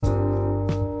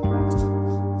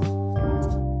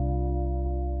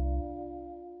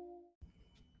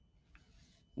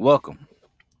Welcome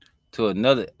to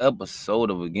another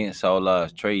episode of Against All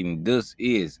Odds Trading. This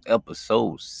is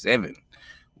episode 7.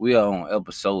 We are on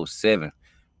episode 7.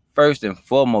 First and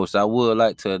foremost, I would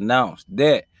like to announce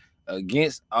that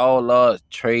Against All Odds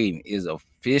Trading is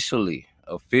official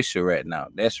right now.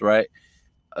 That's right.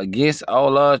 Against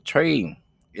All Odds Trading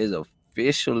is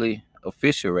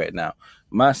official right now.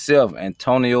 Myself,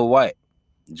 Antonio White,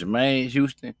 Jermaine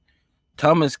Houston,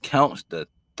 Thomas Counts the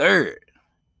third.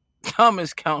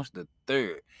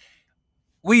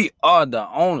 We are the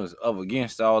owners of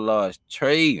Against All Odds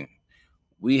Trading.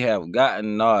 We have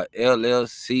gotten our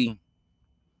LLC.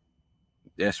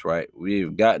 That's right.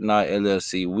 We've gotten our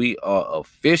LLC. We are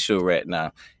official right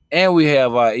now. And we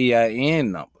have our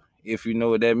EIN number. If you know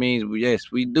what that means,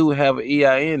 yes, we do have an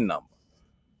EIN number.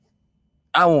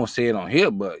 I won't say it on here,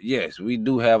 but yes, we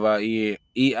do have our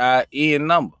EIN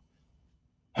number.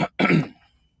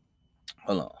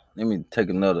 Hold on. Let me take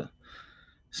another.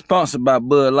 Sponsored by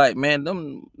Bud Light, man.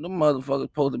 Them motherfuckers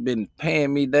supposed to been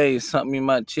paying me. They ain't something in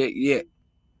my check yet.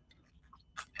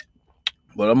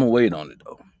 But I'm gonna wait on it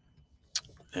though.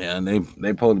 And they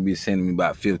supposed to be sending me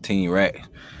about 15 racks.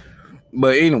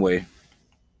 But anyway,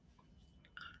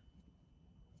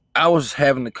 I was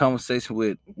having a conversation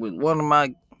with one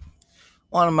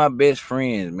of my best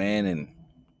friends, man, and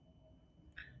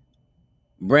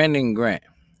Brandon Grant.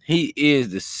 He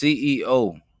is the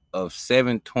CEO of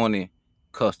 720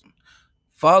 Custom.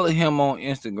 Follow him on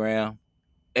Instagram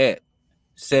at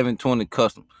 720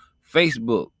 Custom.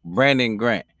 Facebook, Brandon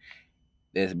Grant.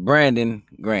 That's Brandon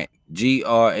Grant, Grant. He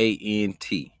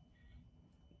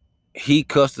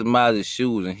customizes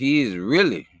shoes, and he is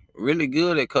really, really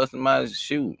good at customizing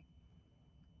shoes.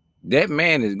 That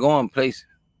man is going places.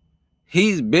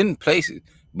 He's been places,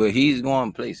 but he's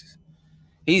going places.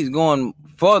 He's going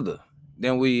further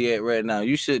than we at right now.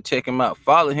 You should check him out.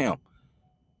 Follow him.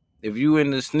 If you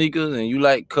into sneakers and you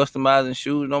like customizing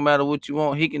shoes, no matter what you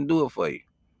want, he can do it for you.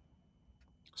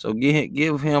 So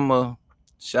give him a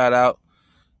shout out.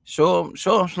 Show him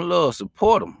some love.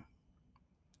 Support him.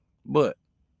 But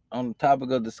on the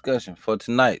topic of discussion for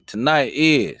tonight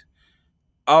is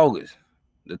August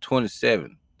the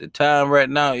 27th. The time right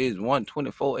now is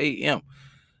 1:24 a.m.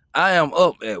 I am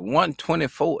up at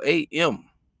 1:24 a.m.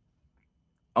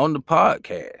 on the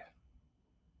podcast.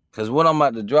 Because what I'm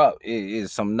about to drop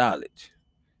is some knowledge.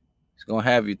 It's going to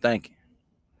have you thinking.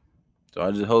 So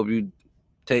I just hope you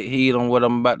take heed on what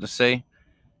I'm about to say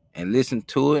and listen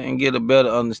to it and get a better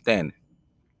understanding.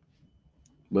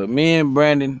 But me and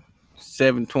Brandon,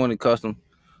 720 Custom,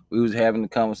 we was having a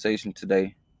conversation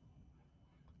today.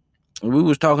 And we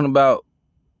was talking about,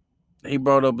 he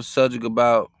brought up a subject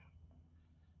about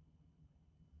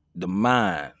the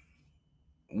mind.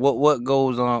 What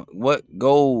goes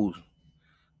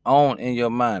on in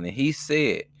your mind? And he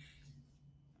said,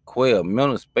 Quell,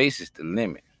 mental space is the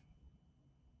limit.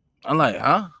 I'm like,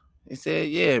 huh? He said,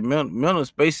 yeah, mental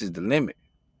space is the limit.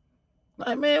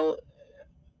 Like, man,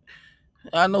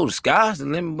 I know the sky's the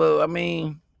limit, but I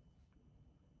mean,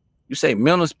 you say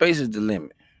mental space is the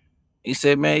limit. He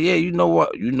said, man, yeah, you know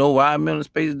what? You know why mental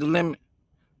space is the limit?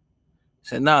 I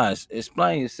said, nah,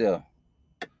 explain yourself.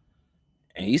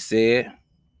 And he said,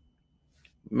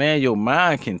 man, your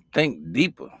mind can think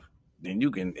deeper than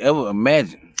you can ever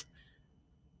imagine.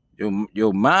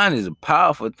 Your mind is a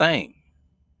powerful thing.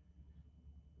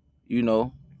 You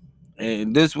know,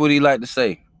 and this is what he like to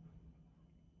say.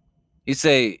 He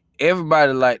say,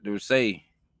 everybody like to say,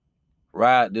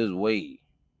 ride this wave.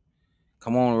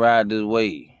 Come on, ride this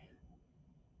wave.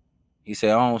 He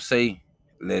said, I don't say,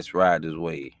 let's ride this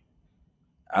wave.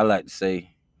 I like to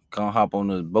say, come hop on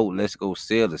this boat, let's go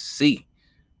sail the sea.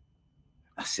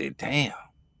 I said, damn,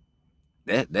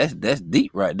 that's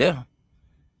deep right there.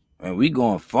 And we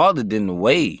going farther than the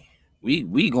wave.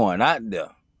 We going out there.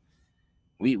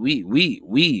 We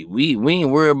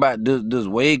ain't worried about this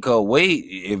wave, cause wave,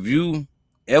 if you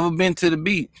ever been to the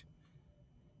beach,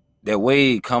 that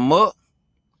wave come up,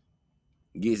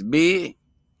 gets big,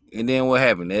 and then what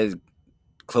happened? As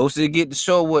closer to get to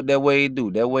shore, what that wave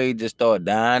do? That wave just start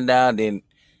dying down, then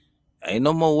ain't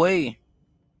no more wave.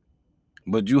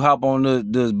 But you hop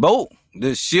on this boat,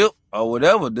 this ship, or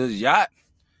whatever, this yacht,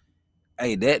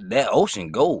 hey, that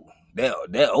ocean go.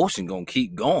 That ocean gonna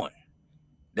keep going.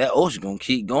 That ocean gonna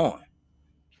keep going.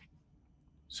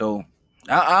 So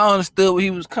I understood where he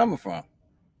was coming from.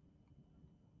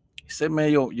 He said,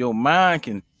 man, your mind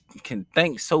can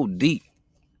think so deep.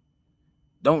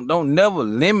 Don't never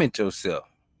limit yourself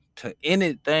to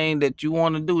anything that you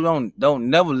want to do. Don't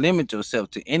never limit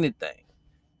yourself to anything.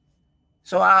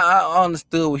 So I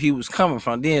understood where he was coming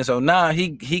from then. So now he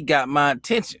got my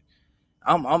attention.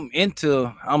 I'm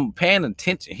paying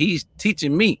attention. He's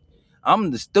teaching me.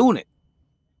 I'm the student.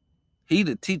 He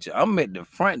the teacher. I'm at the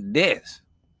front desk.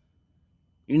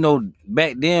 You know,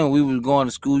 back then we was going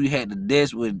to school, you had the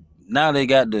desk with, now they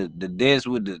got the desk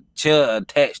with the chair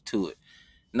attached to it.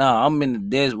 Nah, I'm in the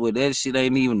desk where that shit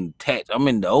ain't even attached. I'm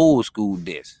in the old school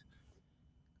desk.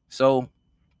 So,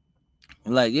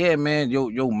 like, yeah, man,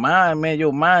 your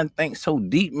mind thinks so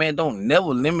deep, man. Don't never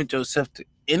limit yourself to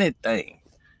anything.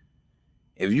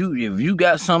 If you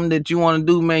got something that you want to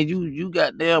do, man, you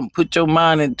goddamn put your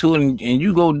mind into it and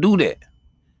you go do that.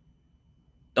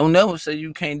 Don't never say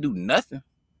you can't do nothing.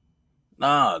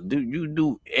 Nah, you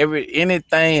do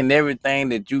anything and everything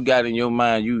that you got in your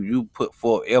mind, you put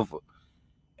forth effort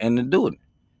and to do it.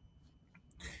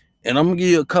 And I'm gonna give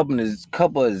you a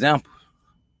couple examples.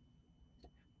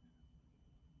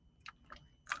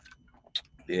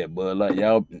 Yeah, but like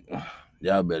y'all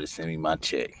better send me my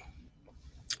check.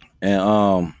 And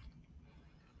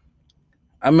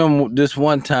I remember this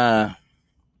one time,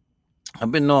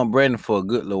 I've been knowing Brandon for a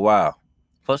good little while,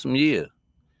 for some years.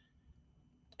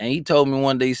 And he told me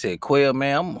one day, he said, Quail,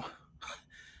 man,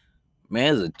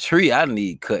 there's a tree I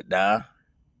need cut down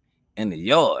in the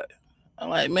yard. I'm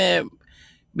like, man,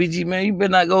 BG, man, you better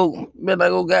not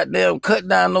go goddamn cut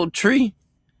down no tree.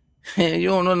 You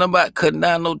don't know nothing about cutting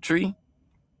down no tree.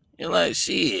 You're like,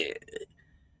 shit.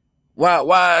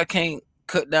 Why I can't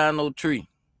cut down no tree?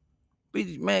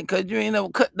 BG, man, cause you ain't never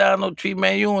cut down no tree,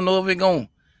 man. You don't know if it gonna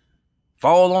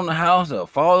fall on the house or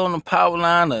fall on the power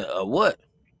line or what.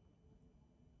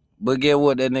 But get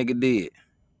what that nigga did?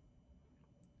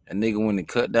 That nigga went and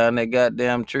cut down that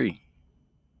goddamn tree.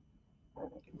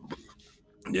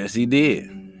 Yes, he did.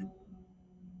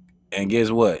 And guess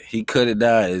what? He cut it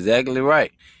down exactly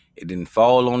right. It didn't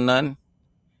fall on nothing.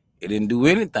 It didn't do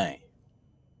anything.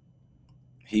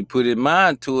 He put his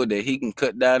mind to it that he can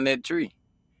cut down that tree.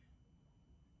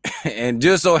 And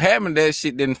just so happened that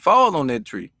shit didn't fall on that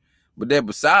tree. But that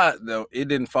besides, though, it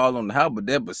didn't fall on the house, but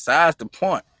that besides the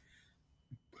point.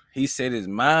 He set his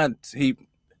mind, he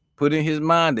put in his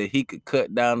mind that he could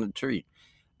cut down the tree.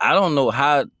 I don't know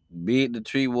how big the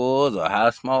tree was or how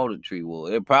small the tree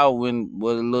was. It probably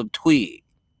was a little twig.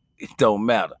 It don't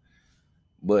matter.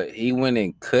 But he went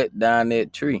and cut down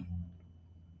that tree.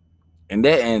 And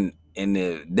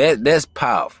that's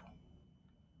powerful.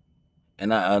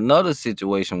 And another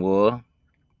situation was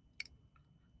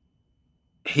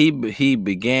he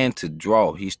began to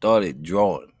draw. He started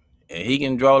drawing, and he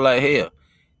can draw like hell.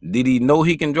 Did he know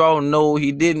he can draw? No,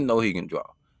 he didn't know he can draw.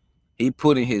 He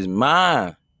put in his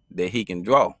mind that he can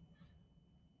draw.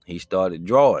 He started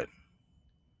drawing.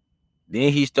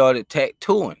 Then he started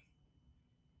tattooing.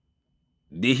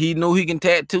 Did he know he can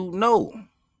tattoo? No.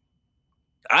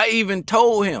 I even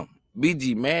told him,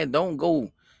 BG, man, don't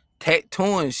go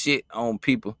tattooing shit on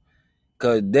people,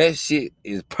 because that shit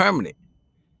is permanent.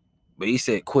 But he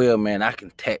said, Quail, man, I can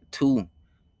tattoo.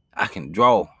 I can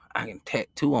draw. I can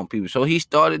tattoo on people. So he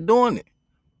started doing it.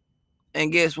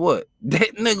 And guess what?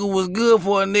 That nigga was good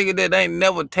for a nigga that ain't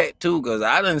never tattooed, because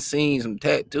I done seen some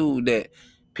tattoos that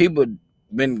people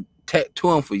been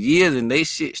tattooing for years and they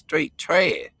shit straight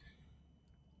trash.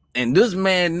 And this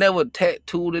man never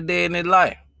tattooed a day in his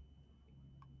life.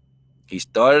 He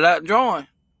started out drawing.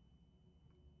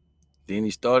 Then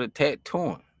he started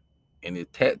tattooing. And his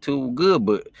tattoo was good,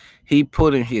 but he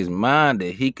put in his mind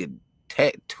that he could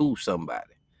tattoo somebody.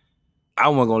 I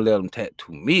wasn't gonna let him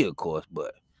tattoo me, of course,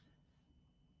 but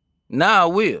now I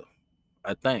will,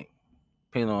 I think,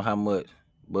 depending on how much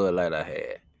Bud Light I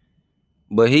had.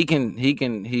 But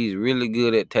he's really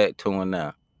good at tattooing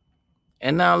now.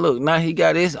 And now look, now he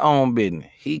got his own business.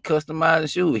 He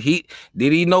customized shoes.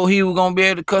 Did he know he was gonna be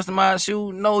able to customize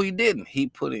shoes? No, he didn't. He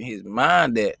put in his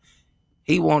mind that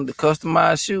he wanted to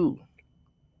customize shoes.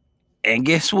 And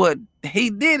guess what? He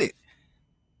did it.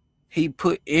 He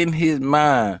put in his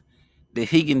mind that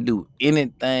he can do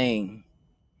anything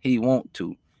he want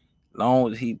to.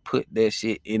 Long as he put that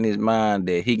shit in his mind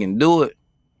that he can do it,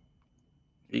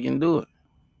 he can do it.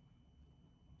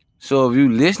 So if you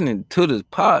listening to this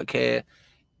podcast,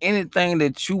 anything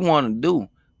that you want to do,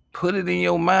 put it in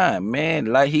your mind, man.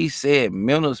 Like he said,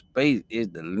 mental space is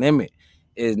the limit.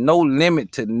 There's no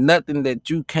limit to nothing that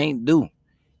you can't do.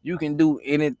 You can do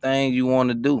anything you want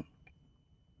to do.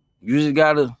 You just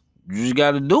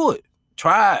gotta do it.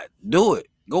 Try it. Do it.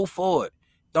 Go for it.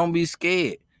 Don't be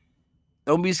scared.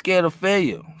 Don't be scared of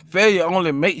failure. Failure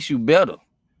only makes you better.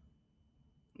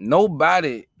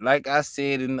 Nobody, like I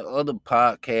said in the other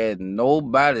podcast,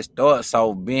 nobody starts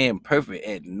off being perfect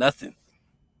at nothing.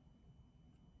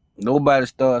 Nobody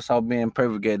starts off being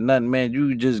perfect at nothing, man.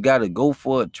 You just gotta go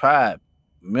for it. Try it.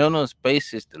 Mental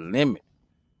space is the limit.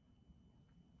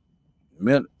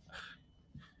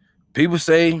 people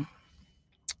say,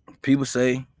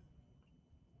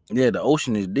 yeah, the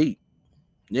ocean is deep.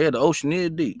 Yeah, the ocean is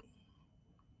deep.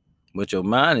 But your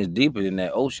mind is deeper than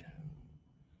that ocean.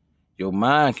 Your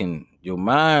mind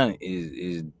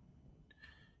is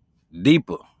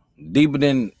deeper, deeper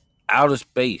than outer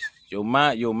space. Your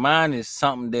mind is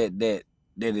something that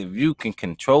if you can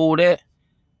control that,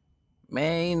 man,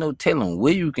 ain't no telling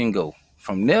where you can go.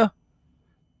 From there,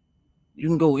 you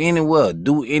can go anywhere,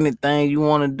 do anything you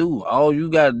want to do. All you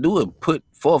gotta do is put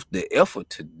forth the effort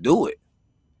to do it.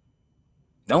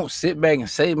 Don't sit back and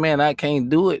say, man, I can't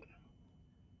do it.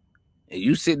 And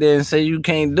you sit there and say you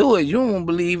can't do it, you don't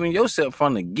believe in yourself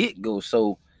from the get-go.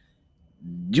 So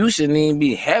you shouldn't even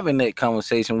be having that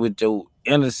conversation with your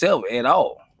inner self at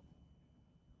all.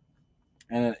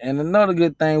 And another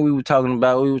good thing we were talking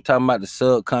about the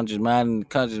subconscious mind and the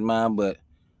conscious mind, but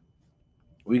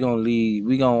I'm gonna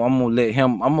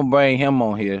bring him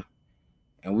on here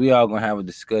and we all gonna have a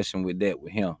discussion with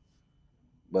him.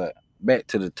 But back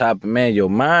to the topic, man, your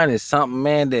mind is something,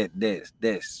 man,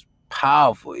 that's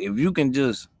powerful. If you can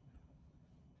just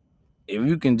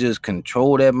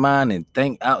control that mind and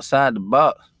think outside the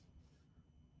box,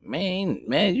 man,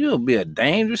 you'll be a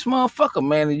dangerous motherfucker,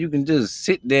 man. And you can just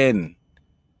sit there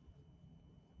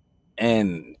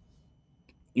and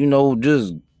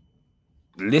just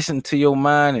listen to your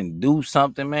mind and do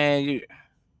something, man.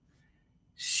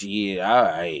 Shit, all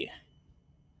right.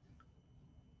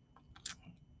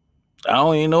 I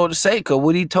don't even know what to say, because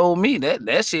what he told me,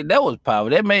 that shit, that was power.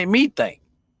 That made me think.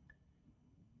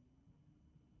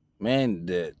 Man,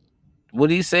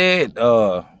 what he said,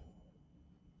 oh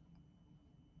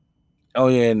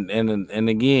yeah, and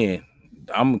again,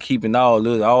 I'm keeping all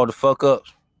the fuck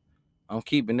ups. I'm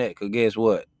keeping that, because guess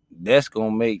what? That's gonna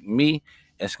make me,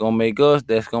 that's gonna make us,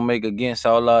 that's gonna make Against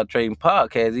All Odds Trading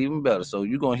podcast even better. So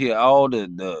you're gonna hear all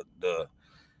the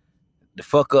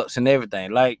fuck ups and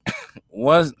everything. Like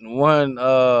one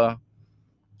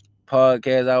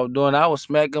podcast I was doing, I was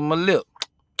smacking my lip.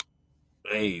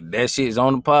 Hey, that shit's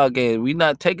on the podcast. We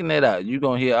not taking that out. You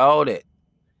gonna hear all that.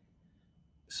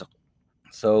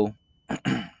 So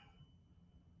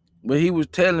but he was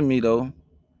telling me though,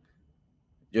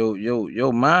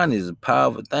 your mind is a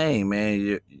powerful thing,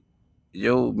 man.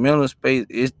 Your mental space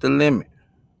is the limit.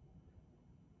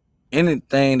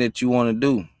 Anything that you want to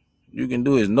do, you can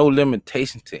do. There's no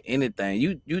limitation to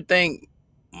anything. You think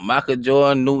Michael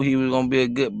Jordan knew he was gonna be a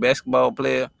good basketball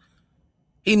player?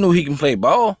 He knew he can play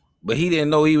ball, but he didn't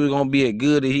know he was gonna be as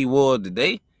good as he was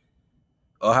today,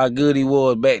 or how good he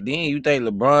was back then. You think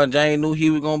LeBron James knew he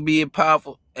was gonna be as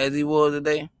powerful as he was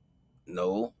today?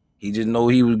 No, he just know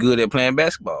he was good at playing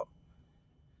basketball.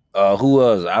 Who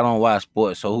else? I don't watch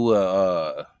sports, so who?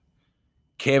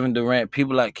 Kevin Durant.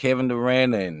 People like Kevin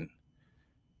Durant and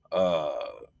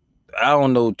I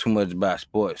don't know too much about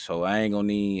sports, so I ain't gonna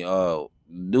need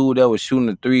dude that was shooting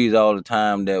the threes all the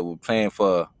time that was playing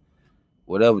for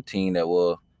whatever team that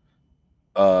was.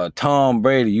 Tom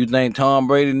Brady. You think Tom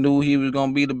Brady knew he was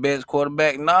gonna be the best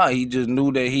quarterback? Nah, he just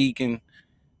knew that he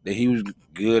was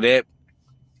good at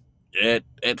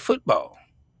football.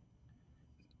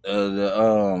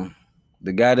 The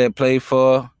guy that played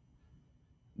for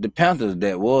the Panthers,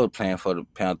 that was playing for the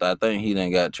Panthers, I think he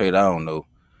didn't got traded. I don't know.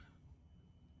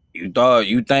 You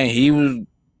think he was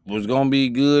gonna be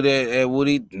good at what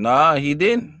he? Nah, he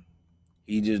didn't.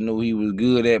 He just knew he was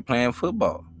good at playing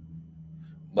football.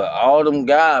 But all them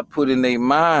guys put in their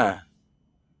mind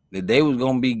that they was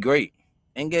gonna be great.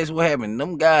 And guess what happened?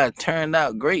 Them guys turned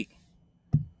out great.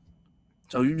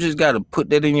 So you just gotta put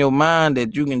that in your mind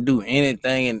that you can do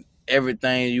anything and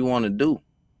everything you want to do.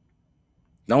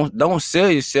 Don't sell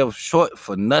yourself short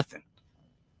for nothing.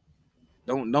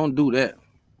 Don't do that.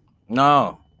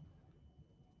 No.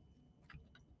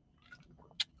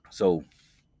 So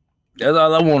that's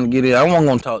all I want to get in. I wasn't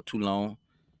gonna talk too long.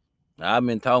 I've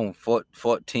been talking for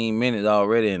 14 minutes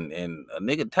already, and a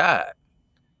nigga tired.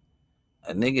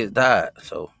 A nigga is tired.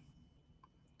 So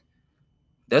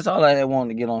that's all I wanted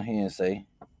to get on here and say.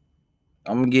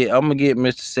 I'm gonna get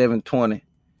Mr. 720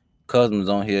 Customs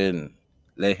on here and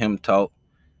let him talk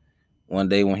one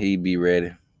day when he be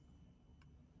ready.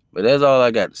 But that's all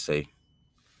I got to say.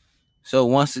 So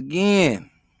once again,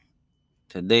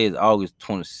 today is August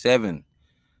 27th,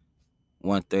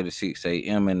 1:36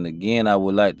 a.m. And again, I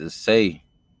would like to say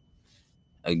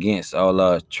Against All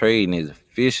Odds Trading is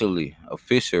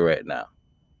official right now.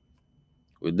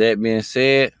 With that being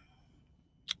said,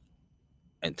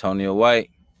 Antonio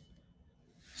White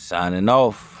signing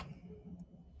off.